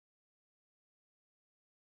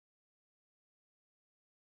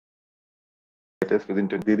status within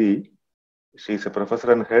 20. She is a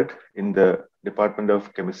professor and head in the Department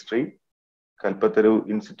of Chemistry, Kalpataru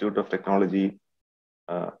Institute of Technology,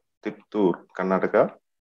 Tiptur, Karnataka.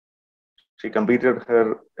 She completed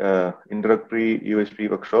her introductory UHP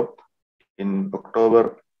workshop in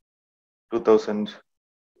October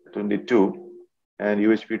 2022 and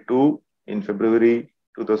UHP 2 in February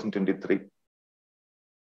 2023.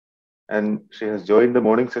 And she has joined the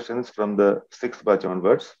morning sessions from the 6th batch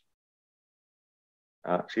onwards.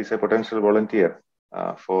 She is a potential volunteer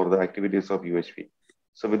for the activities of UHP.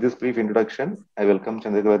 So with this brief introduction, I welcome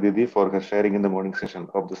Chandrakala Didi for her sharing in the morning session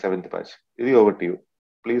of the 7th batch. Didi, over to you.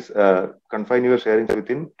 Please confine your sharing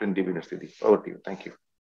within 20 minutes, Didi. Over to you. Thank you.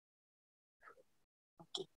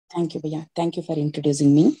 Okay. Thank you, Bhaiya. Thank you for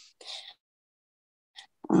introducing me.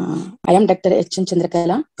 I am Dr. H.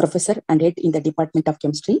 Chandrakala, Professor and Head in the Department of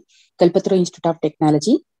Chemistry, Kalpataru Institute of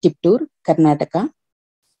Technology, Tiptur, Karnataka.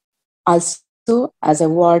 Also, as a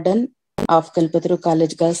warden of Kalpataru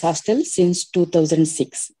College Girls Hostel since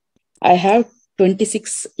 2006. I have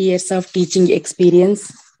 26 years of teaching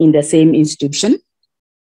experience in the same institution.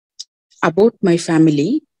 About my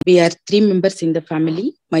family, we are 3 members in the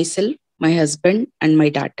family, myself, my husband, and my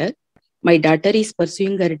daughter. My daughter is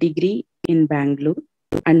pursuing her degree in Bangalore,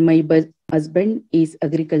 and my husband is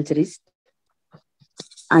agriculturist.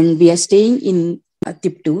 And we are staying in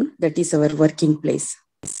Tiptur, that is our working place.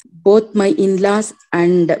 Both my in-laws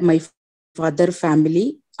and my father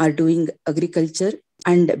family are doing agriculture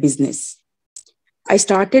and business. I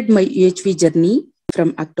started my UHV journey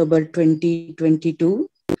from October 2022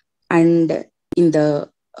 and in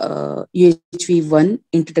the UHV 1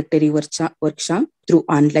 introductory workshop through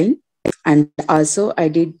online. And also I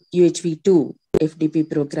did UHV 2 FDP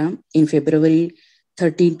program in February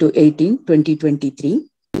 13 to 18, 2023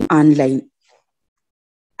 online.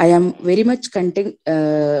 I am very much connected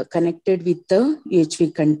with the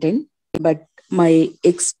UHV content, but my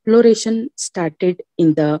exploration started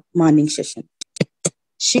in the morning session.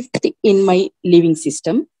 Shift in my living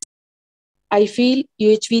system. I feel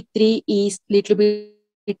UHV 3 is a little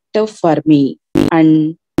bit tough for me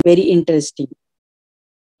and very interesting.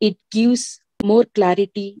 It gives more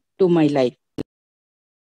clarity to my life.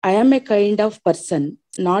 I am a kind of person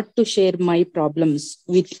not to share my problems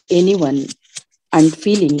with anyone and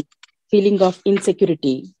feeling of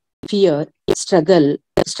insecurity, fear, struggle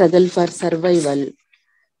for survival.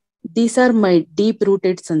 These are my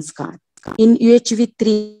deep-rooted sanskar. In UHV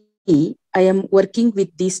 3, I am working with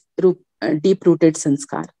these deep-rooted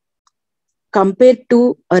sanskar. Compared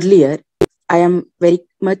to earlier, I am very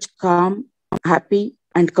much calm, happy,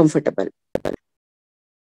 and comfortable.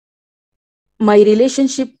 My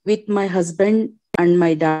relationship with my husband and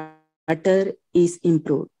my daughter is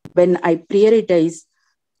improved when I prioritize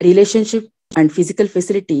relationship and physical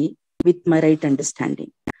facility with my right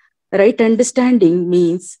understanding. Right understanding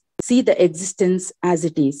means see the existence as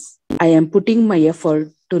it is. I am putting my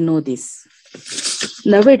effort to know this.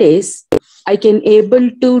 Nowadays, I can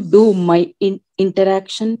able to do my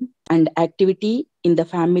interaction and activity in the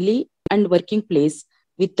family and working place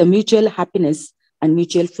with the mutual happiness and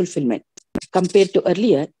mutual fulfillment. Compared to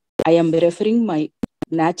earlier, I am referring my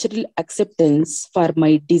natural acceptance for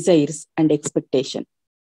my desires and expectation.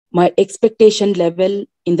 My expectation level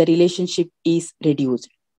in the relationship is reduced.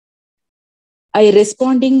 I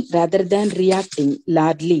responding rather than reacting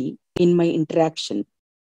largely in my interaction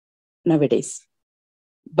nowadays.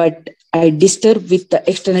 But I disturb with the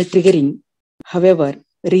external triggering, however,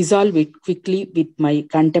 resolve it quickly with my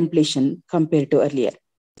contemplation compared to earlier.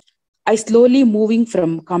 I slowly moving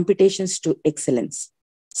from competitions to excellence.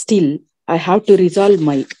 Still, I have to resolve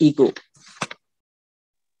my ego.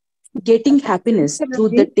 Getting happiness through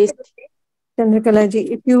the test. Chandrakalaji,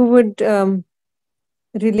 if you would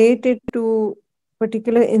relate it to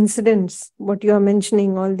particular incidents, what you are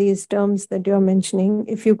mentioning, all these terms that you are mentioning,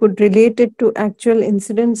 if you could relate it to actual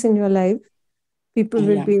incidents in your life, people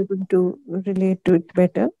will be able to relate to it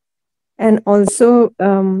better. And also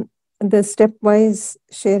the stepwise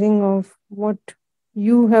sharing of what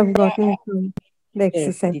you have gotten from the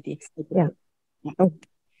exercise. Yeah. Okay.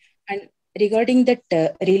 And regarding that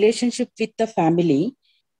relationship with the family,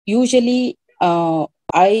 usually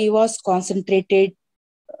I was concentrated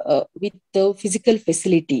with the physical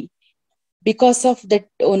facility. Because of that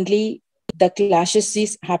only the clashes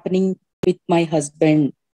is happening with my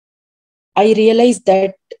husband. I realized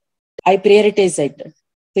that I prioritize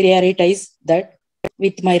that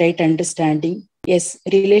with my right understanding. Yes,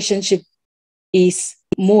 relationship is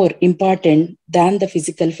more important than the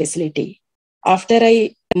physical facility. After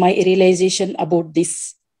my realization about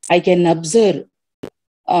this, I can observe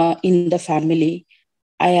in the family.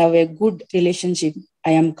 I have a good relationship.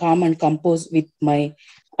 I am calm and composed with my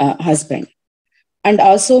husband. And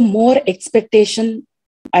also more expectation.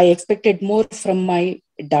 I expected more from my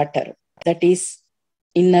daughter. That is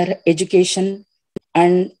in her education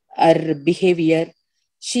and her behavior.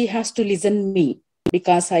 She has to listen me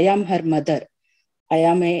because I am her mother.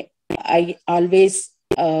 I always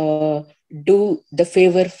do the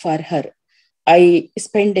favor for her. I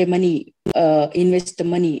spend the money, invest the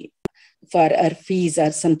money for her fees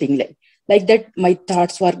or something like that. My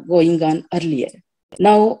thoughts were going on earlier.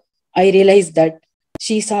 Now I realize that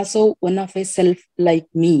she's also one of a self like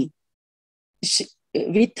me.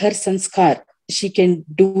 With her sanskar, she can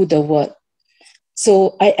do the work.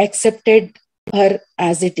 So I accepted her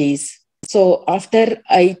as it is. So after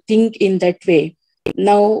I think in that way,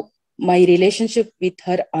 now my relationship with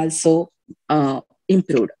her also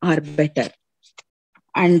improved or better.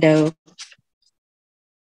 And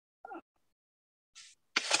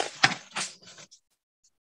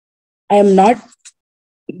I am not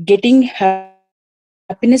getting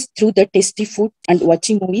happiness through the tasty food and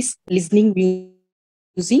watching movies, listening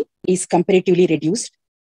music is comparatively reduced.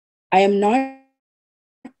 I am not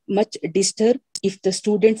much disturbed if the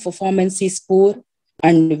student performance is poor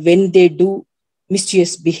and when they do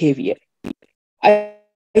mischievous behavior. I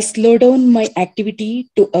slow down my activity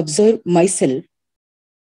to observe myself.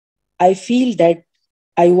 I feel that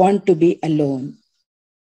I want to be alone.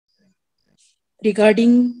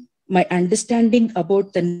 Regarding my understanding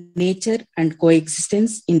about the nature and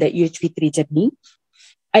coexistence in the UHV3 journey,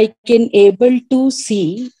 I can able to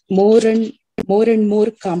see more and more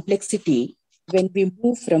complexity when we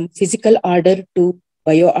move from physical order to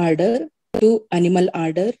bio order to animal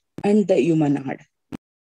order and the human order.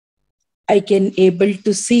 I can able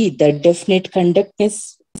to see the definite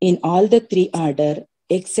conductness in all the three order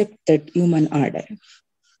except that human order.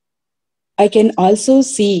 I can also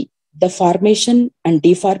see the formation and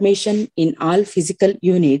deformation in all physical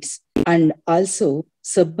units and also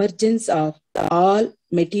submergence of all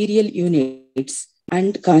material units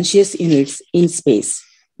and conscious units in space.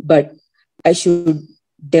 But I should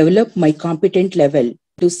develop my competent level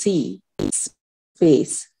to see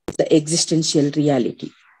space, the existential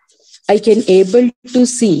reality. I can able to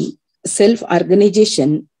see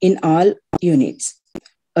self-organization in all units.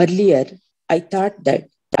 Earlier, I thought that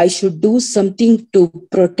I should do something to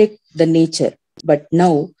protect the nature, but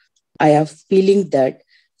now I have feeling that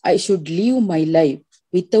I should live my life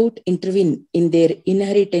without intervening in their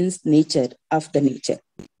inheritance nature of the nature.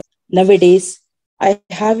 Nowadays, I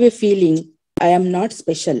have a feeling I am not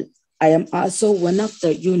special. I am also one of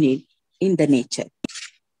the unit in the nature.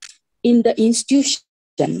 In the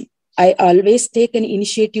institution, I always take an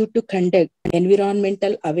initiative to conduct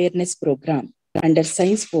environmental awareness program under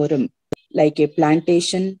Science Forum, like a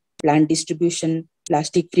plantation, plant distribution,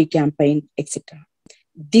 plastic-free campaign, etc.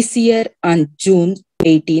 This year on June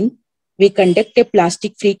 18, we conduct a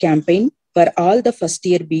plastic-free campaign for all the first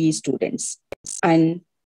year BE students. And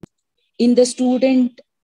in the student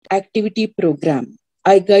activity program,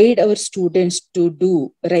 I guide our students to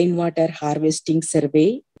do rainwater harvesting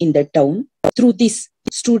survey in the town. Through this,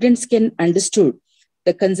 students can understood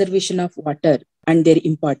the conservation of water and their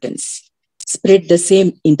importance. Spread the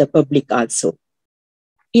same in the public also.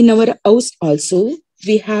 In our house also,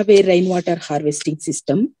 we have a rainwater harvesting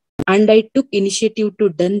system, and I took initiative to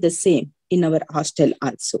done the same in our hostel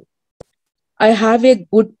also. I have a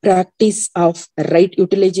good practice of right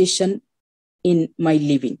utilization in my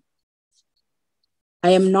living.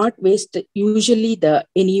 I am not waste usually the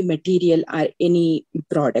any material or any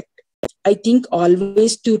product. I think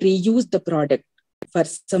always to reuse the product for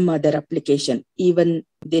some other application, even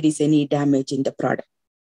there is any damage in the product.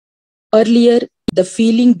 Earlier, the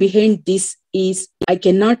feeling behind this is I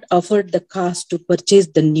cannot afford the cost to purchase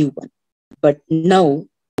the new one. But now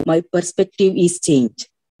my perspective is changed.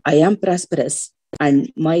 I am prosperous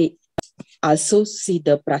and my also see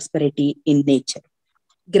the prosperity in nature.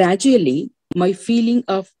 Gradually, my feeling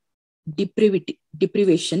of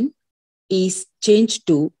deprivation is changed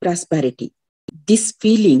to prosperity. This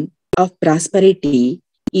feeling of prosperity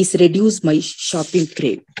is reduced my shopping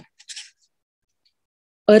crave.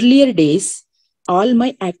 Earlier days, all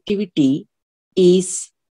my activity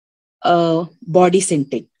is body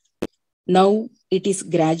centered. Now it is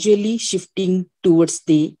gradually shifting towards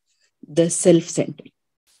the self-centered.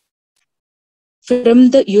 From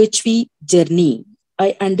the UHV journey,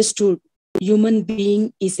 I understood human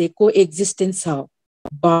being is a coexistence of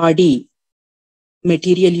body,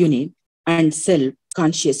 material unit, and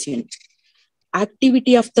self-conscious unit.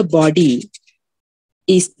 Activity of the body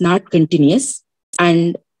is not continuous,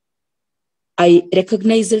 and I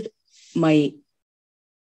recognized my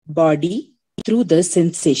body through the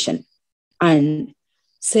sensation. And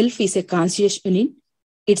self is a conscious unit.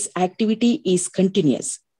 Its activity is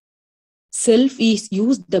continuous. Self is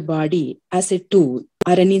used the body as a tool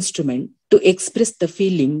or an instrument to express the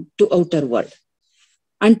feeling to outer world.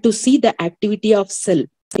 And to see the activity of self,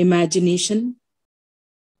 imagination,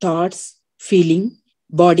 thoughts, feeling,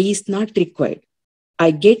 body is not required.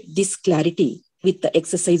 I get this clarity with the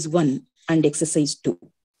exercise 1 and exercise 2.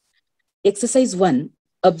 Exercise 1,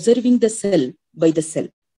 observing the self by the self.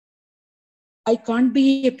 I can't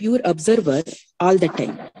be a pure observer all the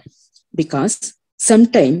time because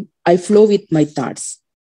sometimes I flow with my thoughts,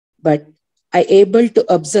 but I able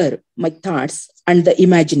to observe my thoughts and the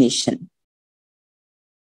imagination.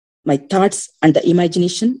 My thoughts and the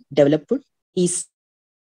imagination developed is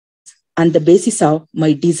on the basis of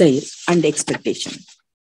my desire and expectation.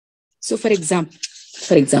 So for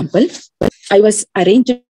example, I was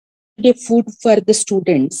arranged a food for the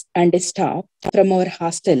students and staff from our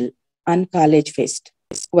hostel on college fest.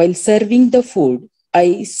 While serving the food,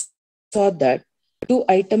 I saw that 2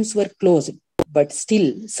 items were closed, but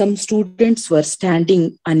still some students were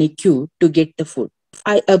standing on a queue to get the food.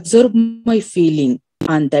 I observed my feeling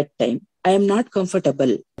on that time. I am not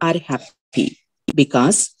comfortable or happy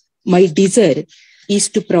because my desire is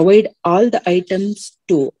to provide all the items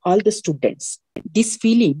to all the students. This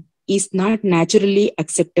feeling is not naturally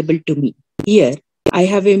acceptable to me. Here, I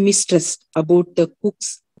have a mistrust about the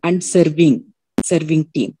cooks and serving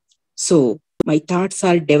team. So my thoughts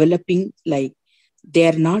are developing like they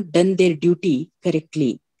are not done their duty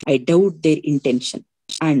correctly. I doubt their intention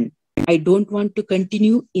and I don't want to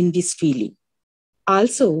continue in this feeling.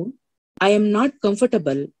 Also, I am not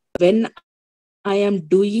comfortable when I am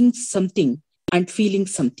doing something and feeling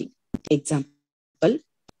something. Example,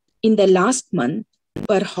 in the last month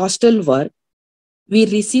for hostel work, we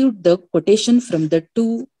received the quotation from the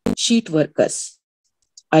 2 sheet workers.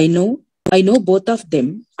 I know both of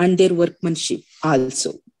them and their workmanship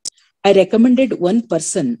also. I recommended one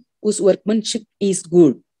person whose workmanship is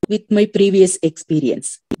good with my previous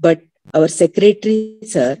experience, but our secretary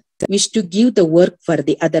sir wished to give the work for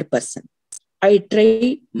the other person. I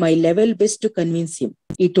tried my level best to convince him.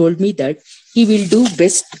 He told me that he will do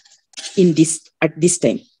best in this at this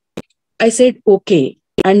time. I said okay,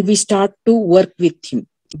 and we start to work with him.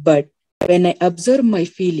 But when I observe my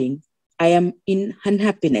feeling, I am in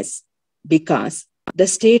unhappiness because the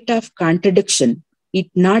state of contradiction it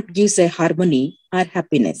not gives a harmony or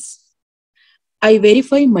happiness. I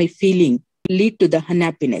verify my feeling lead to the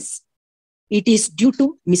unhappiness. It is due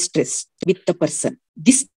to mistrust with the person.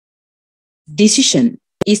 This decision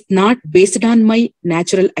is not based on my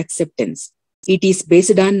natural acceptance. It is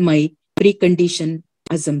based on my precondition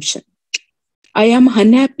assumption. I am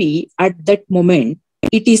unhappy at that moment.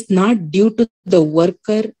 It is not due to the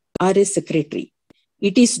worker or a secretary.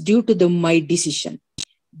 It is due to my decision.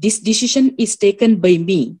 This decision is taken by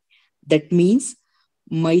me. That means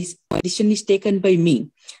my decision is taken by me.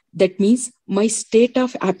 That means my state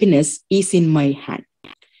of happiness is in my hand.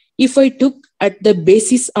 If I took at the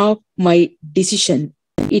basis of my decision,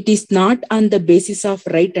 it is not on the basis of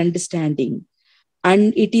right understanding,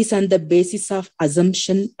 and it is on the basis of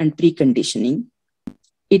assumption and preconditioning.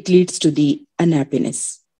 It leads to the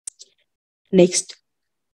unhappiness. Next,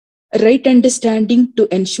 right understanding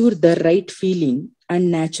to ensure the right feeling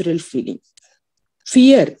and natural feeling.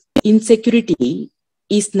 Fear, insecurity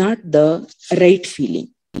is not the right feeling.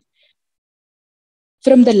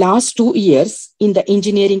 From the last 2 years in the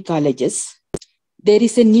engineering colleges, there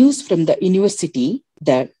is a news from the university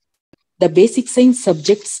that the basic science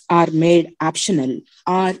subjects are made optional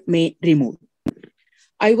or may removed.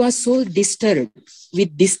 I was so disturbed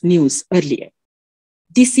with this news earlier.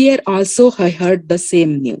 This year also I heard the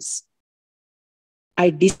same news. I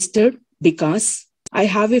disturbed because I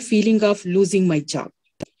have a feeling of losing my job.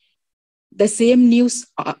 The same news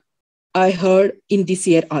I heard in this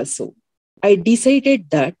year also. I decided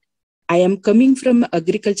that I am coming from an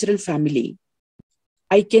agricultural family.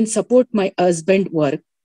 I can support my husband work,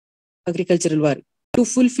 agricultural work, to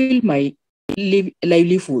fulfill my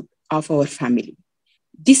livelihood of our family.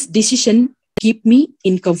 This decision keep me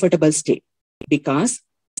in comfortable state because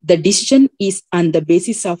the decision is on the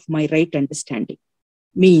basis of my right understanding.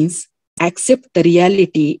 Means accept the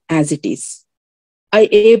reality as it is. I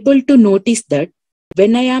able to notice that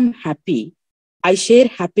when I am happy, I share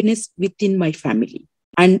happiness within my family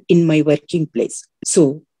and in my working place.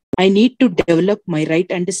 So I need to develop my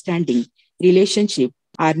right understanding, relationship,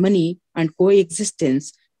 harmony, and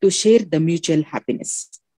coexistence to share the mutual happiness.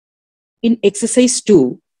 In exercise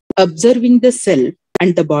 2, observing the self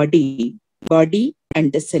and the body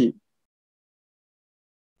and the self.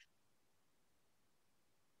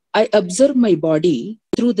 I observe my body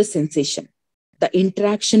through the sensation, the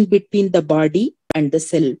interaction between the body and the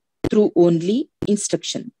cell through only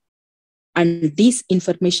instruction. And these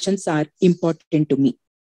informations are important to me.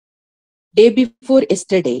 Day before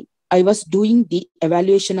yesterday, I was doing the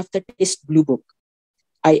evaluation of the test blue book.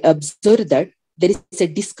 I observed that there is a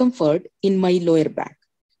discomfort in my lower back.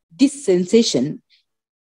 This sensation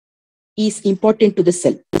is important to the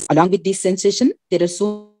cell. Along with this sensation, there are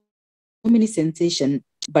so many sensations,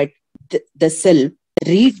 but the cell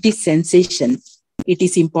read this sensation. It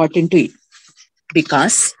is important to it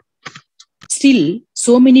because still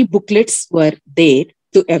so many booklets were there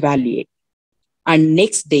to evaluate. And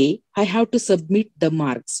next day, I have to submit the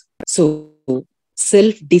marks. So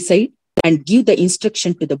self decide and give the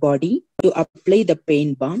instruction to the body to apply the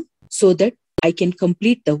pain balm so that I can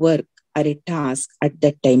complete the work or a task at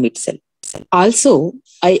that time itself. Also,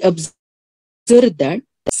 I observed that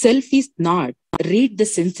self is not read the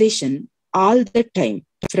sensation all the time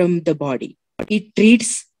from the body. It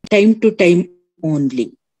reads time to time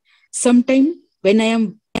only. Sometimes when I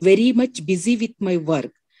am very much busy with my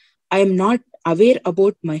work, I am not aware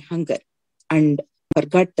about my hunger and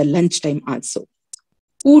forgot the lunchtime also.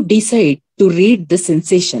 Who decide to read the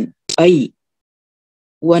sensation? I,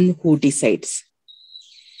 one who decides.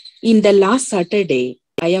 In the last Saturday,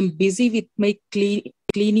 I am busy with my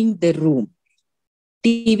cleaning the room.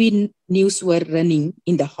 TV news were running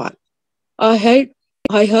in the hall. I heard,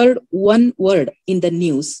 I heard one word in the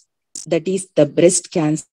news, that is the breast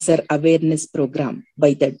cancer awareness program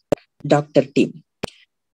by the doctor team.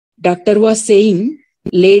 Doctor was saying,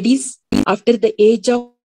 ladies after the age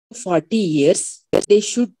of 40 years, they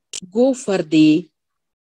should go for the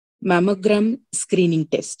mammogram screening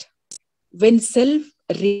test. When self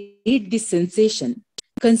read this sensation,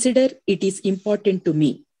 consider it is important to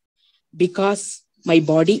me because my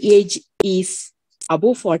body age is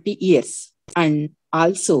above 40 years and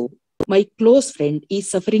also my close friend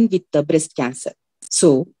is suffering with the breast cancer.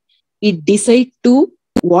 So it decided to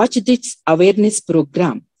watch this awareness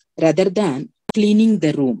program rather than cleaning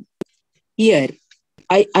the room. Here,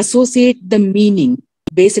 I associate the meaning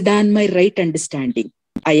based on my right understanding.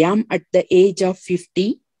 I am at the age of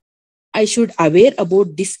 50. I should aware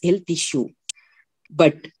about this health issue,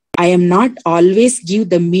 but I am not always give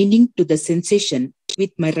the meaning to the sensation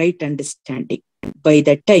with my right understanding. By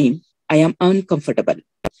that time, I am uncomfortable.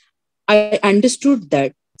 I understood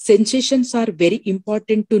that sensations are very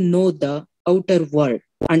important to know the outer world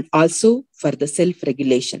and also for the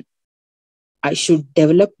self-regulation. I should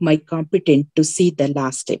develop my competence to see the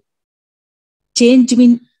last step. Change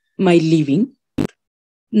in my living.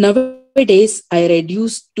 Nowadays, I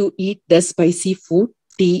reduce to eat the spicy food,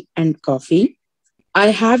 tea, and coffee. I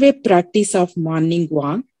have a practice of morning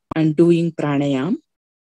walk and doing pranayam.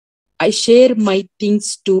 I share my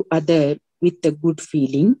things to other with a good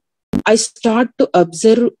feeling. I start to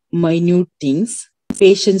observe minute things,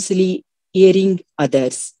 patiently hearing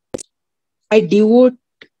others. I devote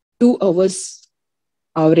 2 hours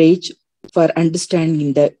average for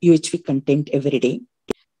understanding the UHV content every day.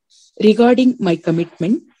 Regarding my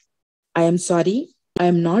commitment, I am sorry, I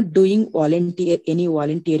am not doing any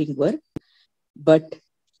volunteering work, but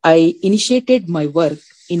I initiated my work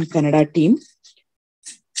in Kannada team.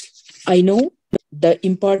 I know the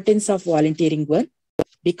importance of volunteering work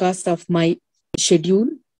because of my schedule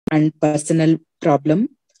and personal problem.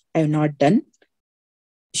 I have not done.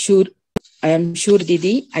 Sure, I am sure,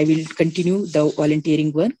 Didi, I will continue the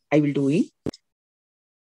volunteering work. I will do it.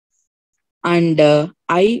 And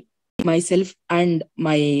I myself and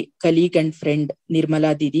my colleague and friend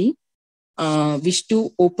Nirmala Didi wish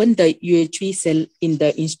to open the UHV cell in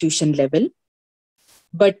the institution level.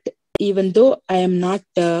 But even though I am not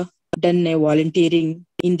done a volunteering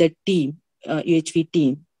in the team, UHV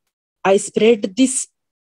team, I spread this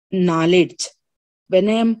knowledge when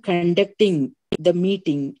I am conducting the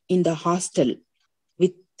meeting in the hostel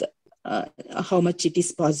with how much it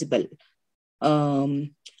is possible.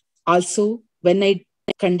 Also, when I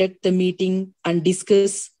conduct the meeting and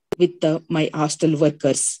discuss with my hostel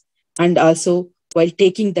workers, and also while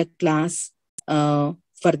taking the class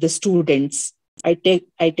for the students, I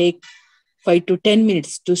take 5 to 10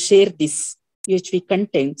 minutes to share this UHV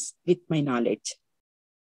contents with my knowledge.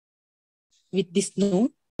 With this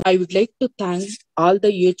note, I would like to thank all the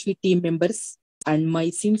UHV team members and my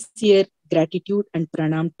sincere gratitude and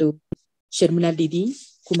pranam to Sharmila Didi,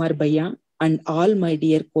 Kumar Bhaiya, and all my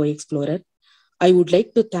dear co-explorer. I would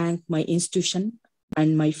like to thank my institution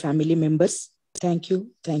and my family members. Thank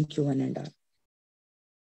you, one and all.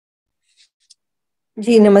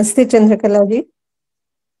 Ji, namaste, Chandrakala ji.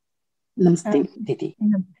 Namaste, Didi.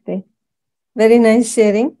 Namaste. Very nice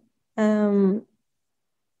sharing. um,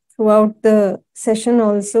 throughout the session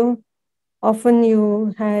also. Often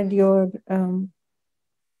you had your um,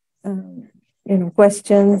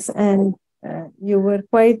 questions, and you were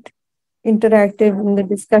quite interactive in the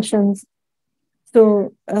discussions.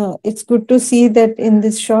 So it's good to see that in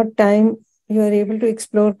this short time you are able to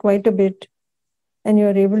explore quite a bit, and you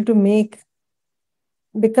are able to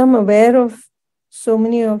become aware of so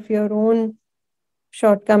many of your own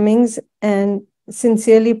shortcomings and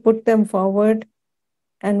sincerely put them forward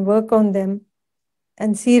and work on them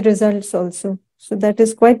and see results also. So that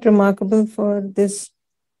is quite remarkable for this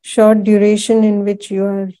short duration in which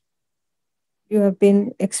you have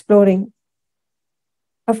been exploring.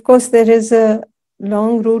 Of course, there is a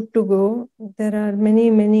long route to go. There are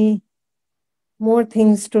many more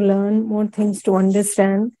things to learn, more things to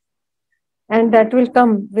understand, and that will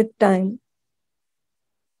come with time.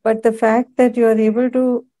 But the fact that you are able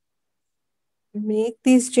to make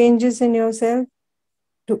these changes in yourself,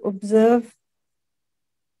 to observe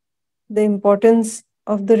the importance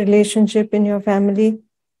of the relationship in your family,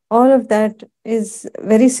 all of that is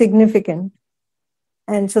very significant.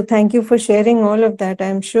 And so, thank you for sharing all of that.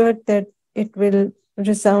 I'm sure that it will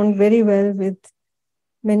resound very well with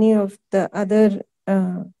many of the other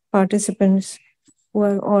participants who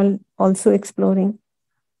are all also exploring.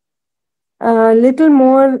 A little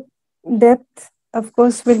more depth, of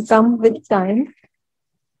course, will come with time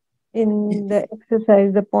in the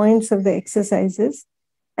exercise, the points of the exercises.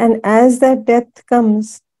 And as that depth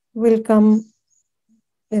comes, will come,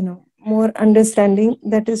 more understanding.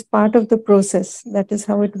 That is part of the process. That is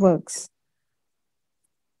how it works.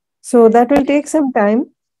 So that will take some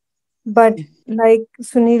time. But like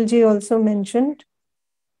Sunil ji also mentioned,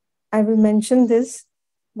 I will mention this,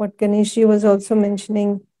 what Ganesh ji was also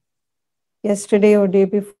mentioning yesterday or day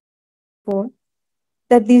before,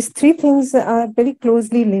 that these three things are very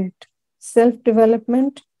closely linked: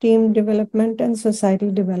 self-development, team development, and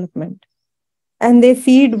societal development. And they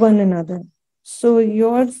feed one another. So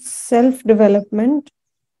your self-development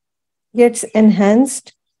gets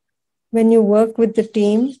enhanced when you work with the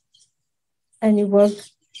team and you work,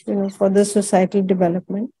 for the societal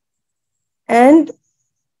development. And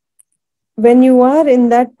when you are in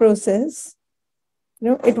that process,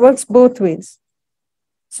 it works both ways.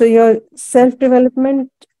 So your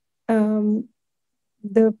self-development,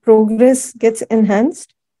 the progress gets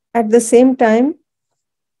enhanced. At the same time,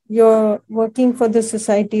 you're working for the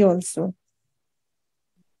society also.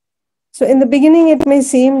 So in the beginning, it may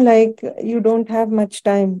seem like you don't have much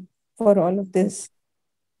time for all of this,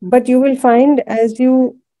 but you will find as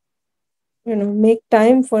you make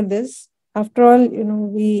time for this. After all,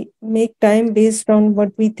 we make time based on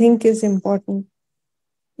what we think is important.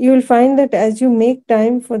 You will find that as you make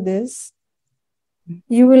time for this,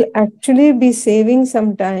 you will actually be saving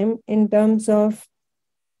some time in terms of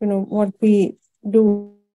what we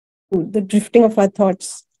do, the drifting of our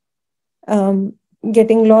thoughts,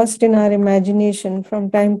 getting lost in our imagination from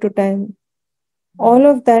time to time. All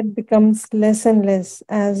of that becomes less and less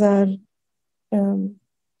as our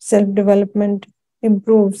self-development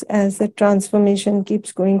improves, as the transformation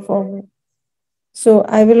keeps going forward. So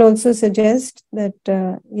I will also suggest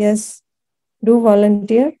that, yes, do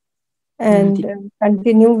volunteer and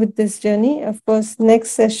continue with this journey. Of course,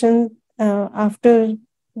 next session, after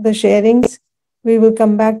the sharings, we will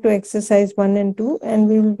come back to exercise 1 and 2, and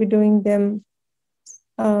we will be doing them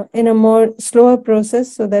in a more slower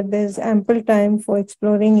process so that there's ample time for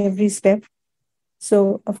exploring every step.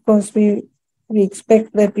 So, of course, we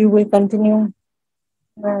expect that you will continue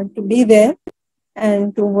to be there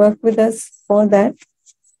and to work with us for that.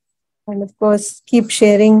 And of course, keep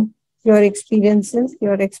sharing your experiences,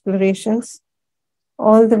 your explorations.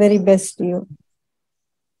 All the very best to you.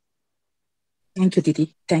 Thank you,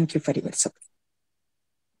 Didi. Thank you for your support.